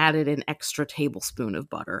think I added an extra tablespoon of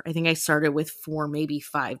butter. I think I started with 4, maybe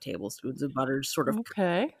 5 tablespoons of butter, sort of.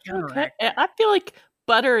 Okay. counteract I feel like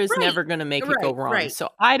butter is Right. never going to make it go wrong. Right. So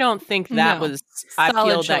I don't think that No. was. I Solid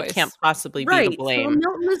feel that choice. can't possibly be Right. the So blame. I'm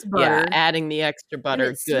melting this butter. Yeah, adding the extra and butter.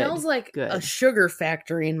 it smells like good. a sugar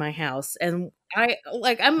factory in my house, and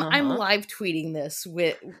I'm live tweeting this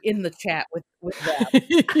in the chat with them,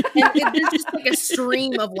 and there's just like a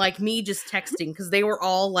stream of like me just texting because they were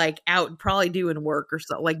all like out probably doing work or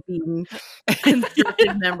so, like being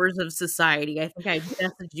constructive members of society. I think I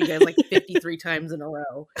messaged you guys like 53 times in a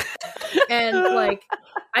row, and like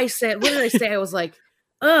I said, what did I say? I was like,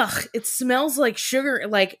 ugh, it smells like sugar.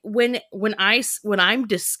 Like when I'm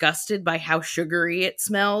disgusted by how sugary it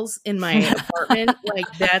smells in my apartment,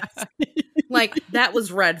 that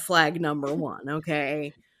was red flag number 1.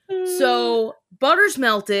 Okay. So butter's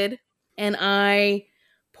melted and I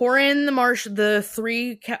pour in the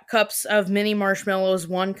 3 cups of mini marshmallows,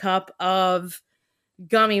 1 cup of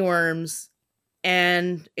gummy worms,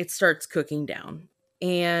 and it starts cooking down.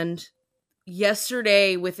 And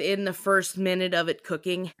yesterday, within the first minute of it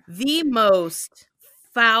cooking, the most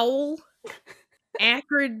foul,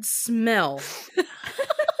 acrid smell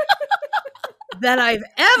that I've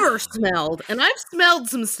ever smelled, and I've smelled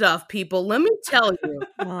some stuff, people, let me tell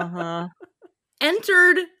you,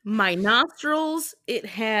 entered my nostrils. It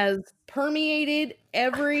has permeated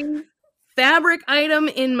every fabric item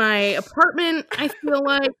in my apartment. I feel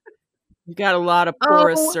like You got a lot of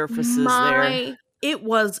porous surfaces there. It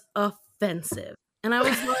was offensive. And I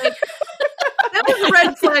was like, that was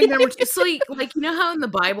red flag number 2. So, like, you know how in the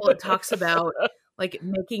Bible it talks about, like,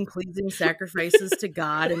 making pleasing sacrifices to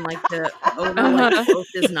God and, like, the odor, like, both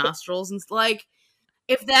his nostrils? And, like,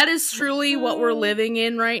 if that is truly what we're living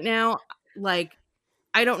in right now, like,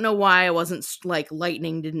 I don't know why I wasn't, like,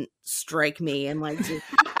 lightning didn't strike me and, like, just,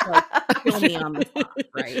 like, kill me on the spot,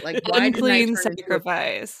 right? Like, why Unclean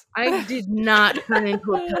sacrifice. I did not turn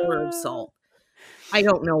into a pillar of salt. I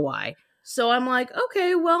don't know why. So I'm like,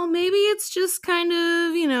 okay, well, maybe it's just kind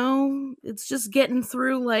of, it's just getting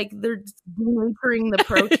through, like, they're denaturing the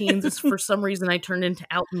proteins. For some reason, I turned into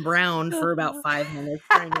Alton Brown for about 5 minutes.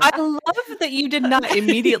 I love that you did not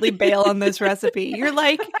immediately bail on this recipe. You're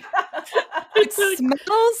like, it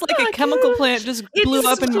smells like a chemical plant just blew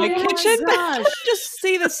up in my kitchen. Just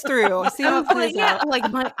see this through. See how it plays out. Like,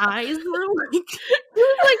 my eyes were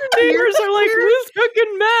like, neighbors are like, who's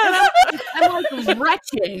cooking meth? I'm like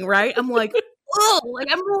retching, right? I'm like, oh, like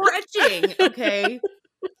I'm retching, okay?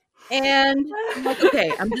 And I'm like,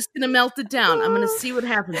 okay, I'm just gonna melt it down. I'm gonna see what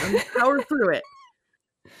happens. I'm gonna power through it.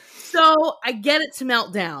 So I get it to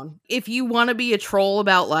melt down. If you want to be a troll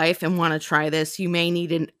about life and want to try this, you may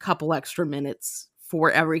need a couple extra minutes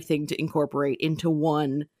for everything to incorporate into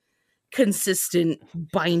one consistent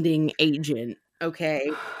binding agent,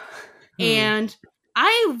 okay? And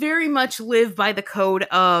I very much live by the code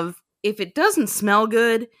of, if it doesn't smell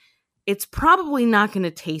good, it's probably not going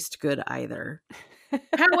to taste good either.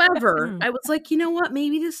 However, I was like, you know what?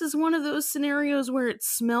 Maybe this is one of those scenarios where it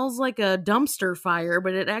smells like a dumpster fire,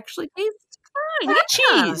 but it actually tastes fine.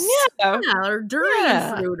 cheese. Yeah. Yeah, or durian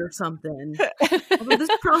Yeah. fruit or something. Although this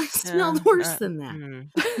probably smelled worse than that.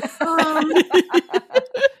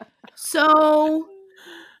 So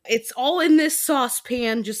it's all in this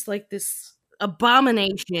saucepan, just like this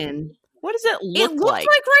abomination. What does it It look looked like?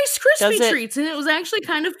 like Rice Krispie Does it- treats, and it was actually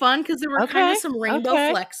kind of fun because there were kind Okay, of some rainbow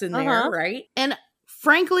okay. flecks in there, right? And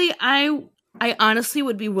frankly, I honestly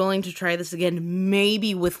would be willing to try this again,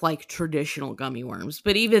 maybe with like traditional gummy worms.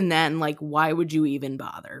 But even then, like, why would you even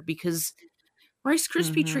bother? Because Rice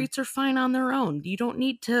Krispie treats are fine on their own. You don't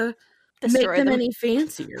need to Destroy make them them. any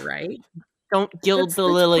fancier, right? Don't gild That's the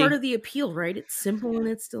lily. part of the appeal, right? It's simple and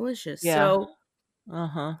it's delicious. Yeah. So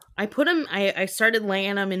Uh-huh. I put them, I started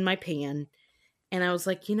laying them in my pan, and I was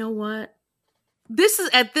like, you know what?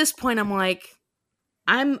 At this point, I'm like,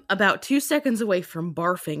 I'm about 2 seconds away from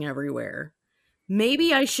barfing everywhere.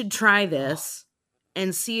 Maybe I should try this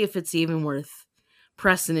and see if it's even worth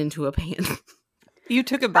pressing into a pan. You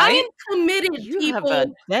took a I bite? am committed, You people. have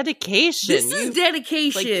a dedication. This is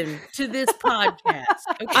dedication to this podcast.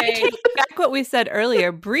 I Okay. take back what we said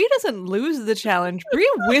earlier. Bree doesn't lose the challenge. Bree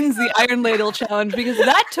wins the Iron Ladle challenge because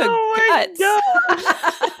that took guts.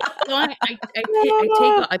 So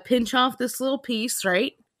I pinch off this little piece,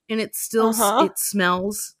 right? And it still it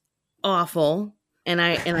smells awful. And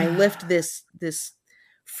I lift this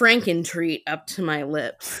Franken treat up to my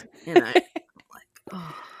lips, and I'm like,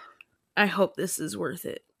 oh, I hope this is worth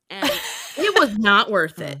it. And it was not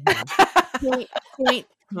worth it. Point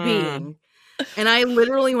being. And I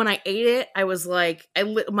literally, when I ate it, I was like,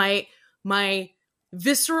 my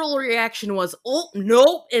visceral reaction was, oh,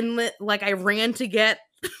 nope. And like I ran to get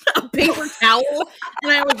a paper towel,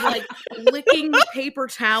 and I was like licking the paper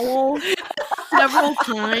towel several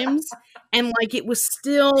times, and like it was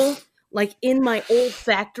still like in my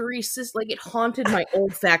olfactory system, like it haunted my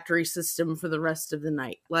olfactory system for the rest of the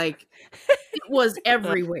night. Like it was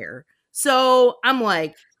everywhere. So I'm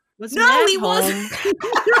like, no, he wasn't.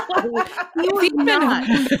 No, he was not.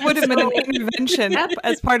 It would have been an intervention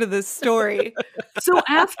as part of this story. So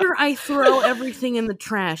after I throw everything in the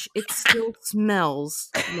trash, it still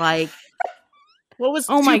smells like. What was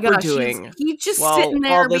Oh my Super gosh, doing? he's just while sitting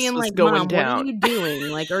there all this being was like, going Mom, down? what are you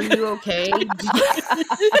doing? Like, are you okay?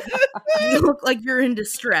 You look like you're in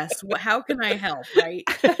distress. How can I help? Right?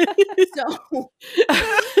 So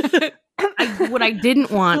what I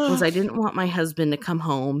didn't want was I didn't want my husband to come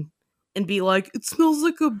home and be like, it smells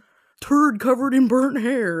like a turd covered in burnt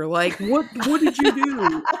hair. Like, what did you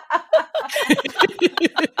do?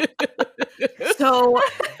 So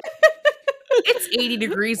it's 80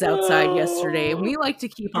 degrees outside yesterday, and we like to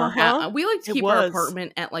keep our our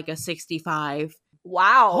apartment at like a 65.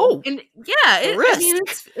 Wow. Oh, And yeah, Risk. I mean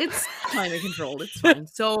it's climate controlled. It's fine.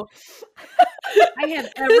 So I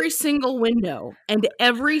had every single window and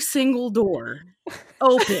every single door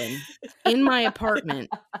open in my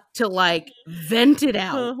apartment to like vent it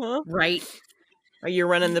out, right? Are you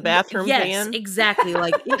running the bathroom Yes, fan? exactly.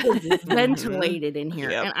 Like it was ventilated in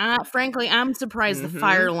here. Yep. And frankly, I'm surprised the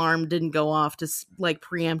fire alarm didn't go off to like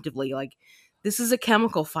preemptively. Like this is a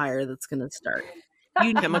chemical fire that's going to start.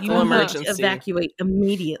 Chemical you emergency. Need to evacuate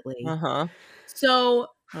immediately. So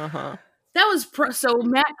that was so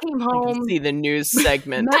Matt came I home. can see the news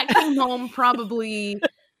segment. Matt came home probably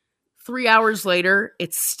 3 hours later.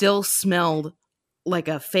 It still smelled like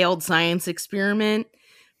a failed science experiment.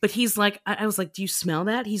 But he's like, I was like, do you smell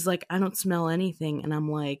that? He's like, I don't smell anything. And I'm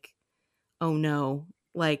like, oh no.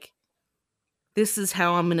 Like, this is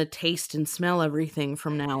how I'm going to taste and smell everything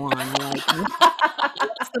from now on. Like,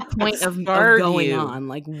 what's the point of going on?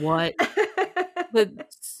 Like, what?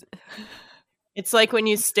 It's like when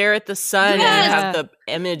you stare at the sun and you have the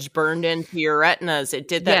image burned into your retinas. It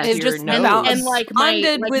did that to your nose. And like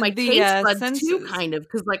my with the taste buds senses. too, kind of,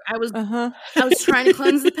 because like I was trying to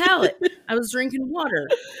cleanse the palate. I was drinking water.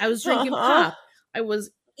 I was drinking pop. I was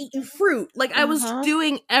eating fruit. Like I was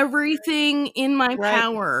doing everything in my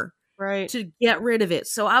power to get rid of it.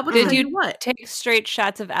 So I would tell you what. Take straight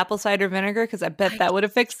shots of apple cider vinegar? Because I bet that would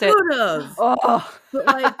have fixed it. Could have. Oh. But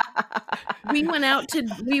like we went out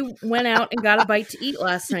and got a bite to eat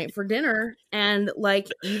last night for dinner, and like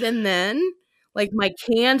even then, like my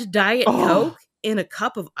canned Diet Coke in a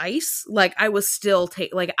cup of ice, like I was still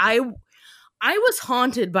I was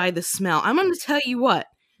haunted by the smell. I'm going to tell you what.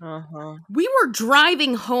 We were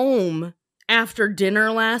driving home after dinner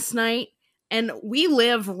last night, and we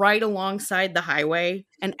live right alongside the highway.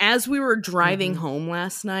 And as we were driving home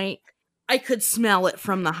last night, I could smell it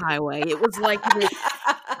from the highway. It was like this,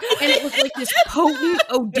 and it was like this potent,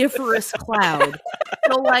 odoriferous cloud.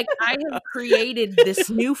 So like I have created this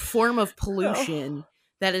new form of pollution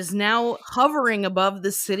that is now hovering above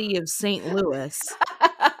the city of St. Louis.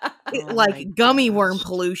 Oh Like my gummy worm gosh.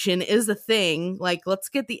 pollution is a thing. Like, let's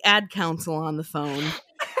get the ad council on the phone.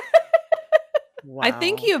 Wow. I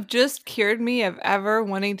think you have just cured me of ever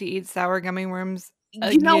wanting to eat sour gummy worms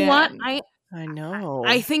again. You know what? I know.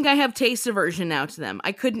 I think I have taste aversion now to them.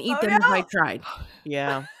 I couldn't eat Oh, them if I no. tried.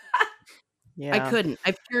 Yeah. Yeah. I couldn't.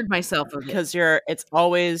 I've cured myself of it. Because it's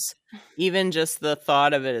always, even just the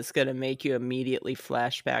thought of it is going to make you immediately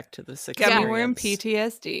flash back to this Gummy worm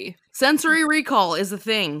experience. PTSD. Sensory recall is a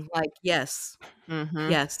thing. Like, yes.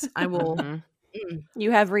 Mhm. Yes, I will. Mhm.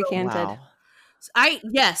 You have recanted. Wow. I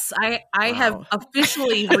have Wow.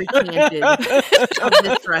 officially recanted of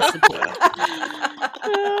this recipe.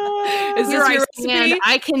 Is Here this I your stand. recipe?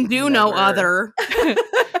 I can do no Never. other.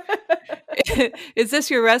 Is this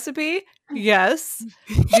your recipe? Yes.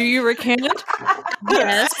 Do you recant?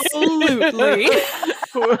 Yes. Absolutely.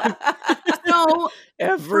 So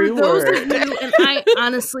Every for those word. of you,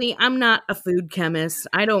 and I'm not a food chemist.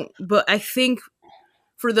 But I think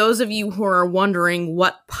for those of you who are wondering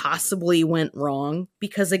what possibly went wrong,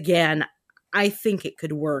 because again, I think it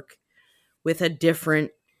could work with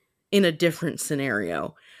in a different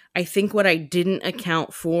scenario. I think what I didn't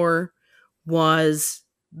account for was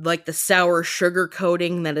like the sour sugar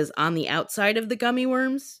coating that is on the outside of the gummy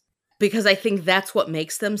worms, because I think that's what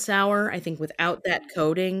makes them sour. I think without that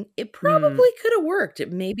coating, it probably could have worked.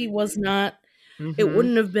 It maybe was not, it Mhm.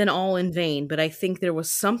 wouldn't have been all in vain, but I think there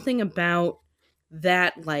was something about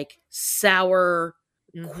that like sour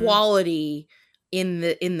Mhm. quality in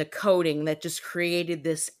the coating that just created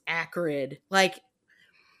this acrid, like,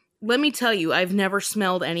 let me tell you, I've never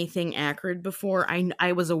smelled anything acrid before.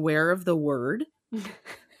 I was aware of the word,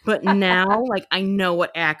 but now, like, I know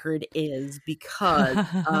what acrid is because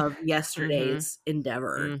of yesterday's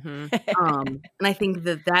endeavor. Mhm. And I think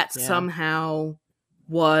that Yeah. somehow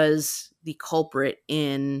was the culprit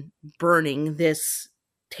in burning this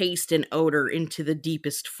taste and odor into the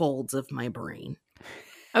deepest folds of my brain.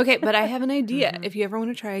 Okay, but I have an idea Mhm. if you ever want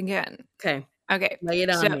to try again. Okay, Okay. lay it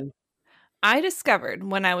on So me. I discovered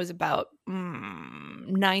when I was about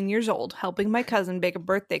 9 years old, helping my cousin bake a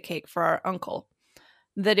birthday cake for our uncle,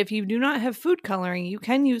 that if you do not have food coloring, you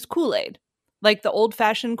can use Kool-Aid, like the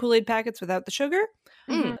old-fashioned Kool-Aid packets without the sugar,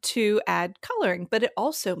 to add coloring, but it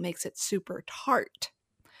also makes it super tart.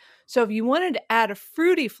 So if you wanted to add a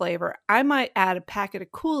fruity flavor, I might add a packet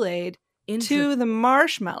of Kool-Aid to the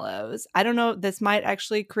marshmallows. I don't know. This might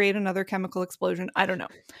actually create another chemical explosion. I don't know.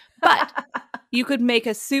 But you could make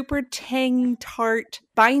a super tangy, tart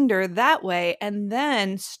binder that way and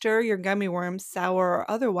then stir your gummy worms, sour or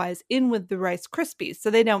otherwise, in with the Rice Krispies. So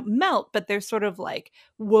they don't melt, but they're sort of like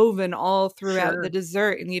woven all throughout Sure. the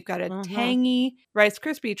dessert. And you've got a Mhm. tangy Rice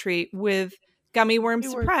Krispie treat with gummy worm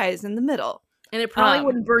surprise in the middle. And it probably Um,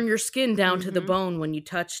 wouldn't burn your skin down to the Mhm. bone when you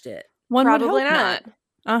touched it. One Probably would hope not. not.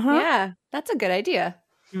 Uh-huh. Yeah, that's a good idea.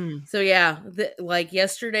 Mm. So yeah, like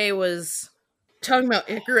yesterday was talking about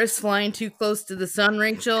Icarus flying too close to the sun,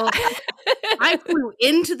 Rachel. I flew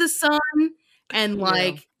into the sun and Yeah.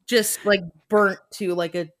 like just like burnt to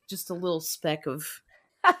like just a little speck of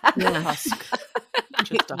Husk.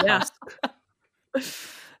 Just a Yeah. husk.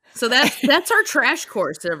 So that's our trash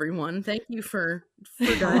course, everyone. Thank you for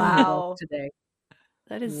diving with Wow. us today.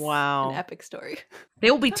 That is Wow. an epic story.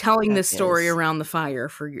 They will be telling That this story is. around the fire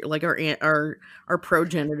for like our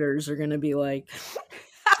progenitors are going to be like,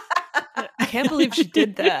 I can't believe she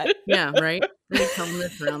did that. yeah, right. They're telling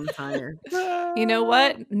this around the fire. You know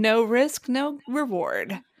what? No risk, no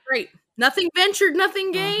reward. Right. Nothing ventured,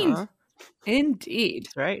 nothing gained. Uh-huh. Indeed.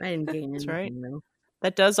 That's right. I didn't gain That's anything right. though.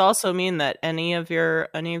 That does also mean that any of your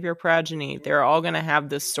progeny, they're all going to have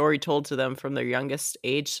this story told to them from their youngest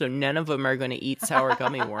age, so none of them are going to eat sour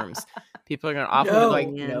gummy worms. People are going to often be like,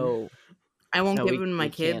 man. no. I won't No, give we- them to my we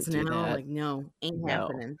kids can't do now. that. Like, no, ain't No.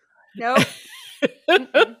 happening.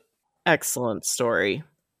 Nope. Excellent story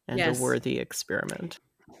and Yes. a worthy experiment.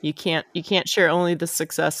 You can't share only the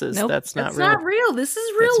successes. Nope. That's not That's real. not real. This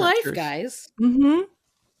is real That's not life, truth. guys. Mm-hmm.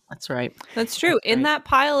 That's right. That's true. That's In right. that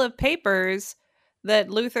pile of papers that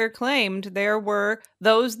Luther claimed, there were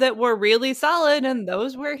those that were really solid and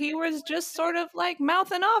those where he was just sort of like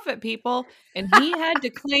mouthing off at people. And he had to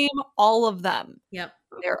claim all of them. Yep.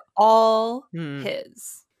 They're all Hmm.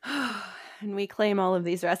 his. And we claim all of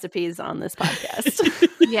these recipes on this podcast.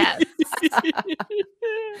 Yes.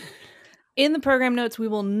 In the program notes, we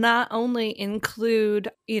will not only include,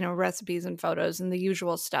 recipes and photos and the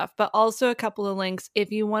usual stuff, but also a couple of links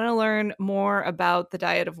if you want to learn more about the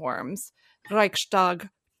diet of worms, Reichstag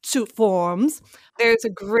soup forms. There's a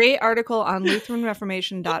great article on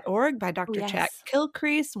LutheranReformation.org by Dr. yes. Jack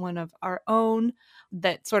Kilcrease, one of our own,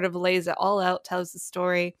 that sort of lays it all out, tells the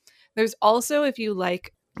story. There's also, if you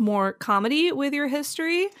like more comedy with your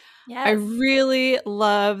history, Yes. I really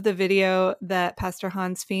love the video that Pastor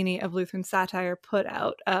Hans Feeney of Lutheran Satire put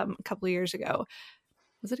out a couple of years ago.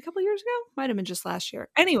 Was it a couple of years ago? Might have been just last year.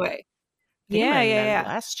 Anyway. Yeah.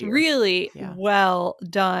 Last year. Really well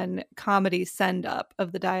done comedy send up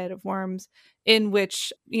of the Diet of Worms, in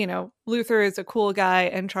which, Luther is a cool guy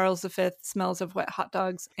and Charles V smells of wet hot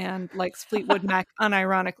dogs and likes Fleetwood Mac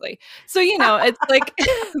unironically. So, it's like,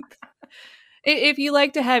 if you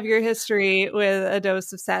like to have your history with a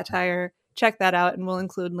dose of satire, check that out, and we'll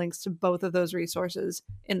include links to both of those resources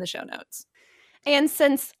in the show notes. And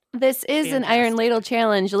since this is an Iron Ladle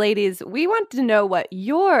Challenge, ladies, we want to know what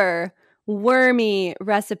your wormy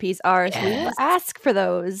recipes are. So we will ask for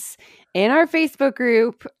those in our Facebook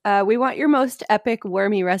group. We want your most epic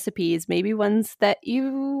wormy recipes, maybe ones that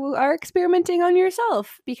you are experimenting on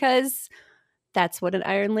yourself, because that's what an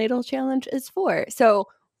Iron Ladle Challenge is for. So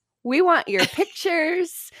we want your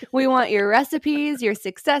pictures, we want your recipes, your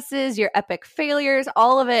successes, your epic failures,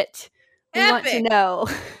 all of it. We want to know.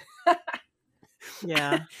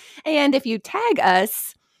 Yeah. And if you tag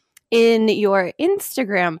us in your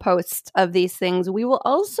Instagram posts of these things, we will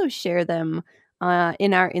also share them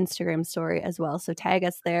in our Instagram story as well. So tag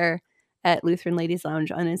us there at Lutheran Ladies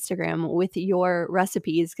Lounge on Instagram with your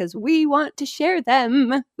recipes, because we want to share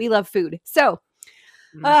them. We love food. So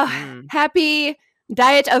happy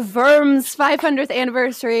Diet of Worms 500th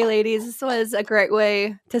anniversary, ladies. This was a great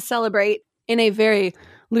way to celebrate in a very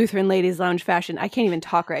Lutheran Ladies Lounge fashion. I can't even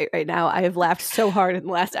talk right now. I have laughed so hard in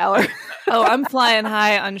the last hour. Oh, I'm flying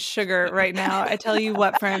high on sugar right now. I tell you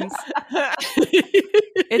what, friends.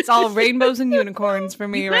 It's all rainbows and unicorns for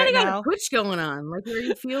me right now. You got a push going on. Like, are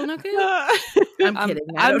you feeling okay? I'm kidding.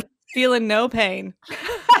 I'm feeling no pain.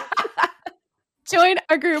 Join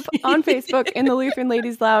our group on Facebook in the Lutheran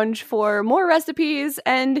Ladies Lounge for more recipes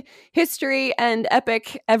and history and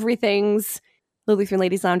epic everythings. The Lutheran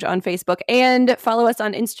Ladies Lounge on Facebook, and follow us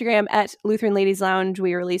on Instagram at Lutheran Ladies Lounge.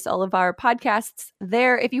 We release all of our podcasts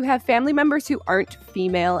there. If you have family members who aren't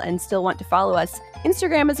female and still want to follow us,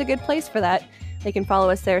 Instagram is a good place for that. They can follow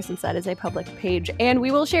us there since that is a public page. And we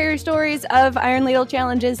will share your stories of Iron Ladle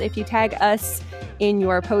challenges. If you tag us in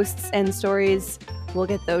your posts and stories, we'll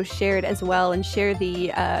get those shared as well, and share the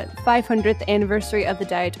 500th anniversary of the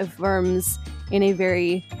Diet of Worms in a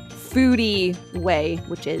very foodie way,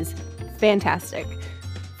 which is fantastic.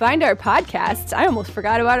 Find our podcasts. I almost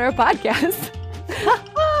forgot about our podcast.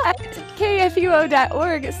 At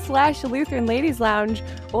kfuo.org/Lutheran Ladies Lounge,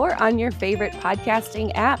 or on your favorite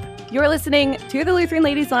podcasting app. You're listening to the Lutheran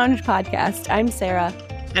Ladies Lounge podcast. I'm Sarah.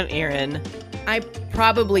 I'm Erin. I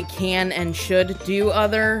probably can and should do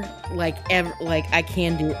other, I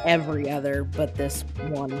can do every other, but this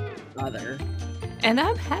one other. And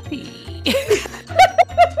I'm happy.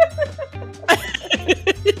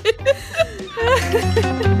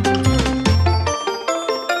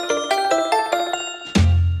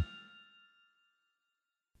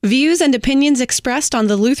 Views and opinions expressed on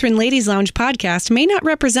the Lutheran Ladies Lounge podcast may not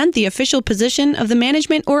represent the official position of the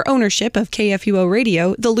management or ownership of KFUO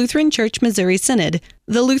Radio, the Lutheran Church Missouri Synod.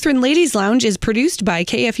 The Lutheran Ladies Lounge is produced by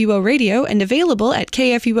KFUO Radio and available at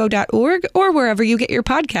kfuo.org or wherever you get your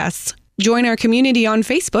podcasts. Join our community on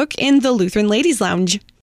Facebook in the Lutheran Ladies Lounge.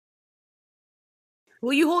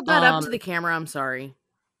 Will you hold that up to the camera? I'm sorry.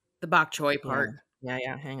 The bok choy part.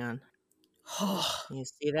 Yeah, hang on. You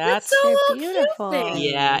see that? It's so beautiful.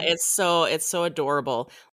 Yeah, it's so adorable.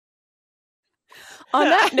 On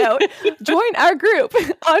that note, join our group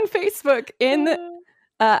on Facebook in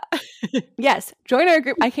yes, join our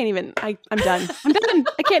group. I'm done.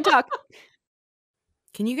 I can't talk.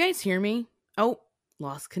 Can you guys hear me? Oh,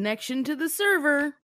 lost connection to the server.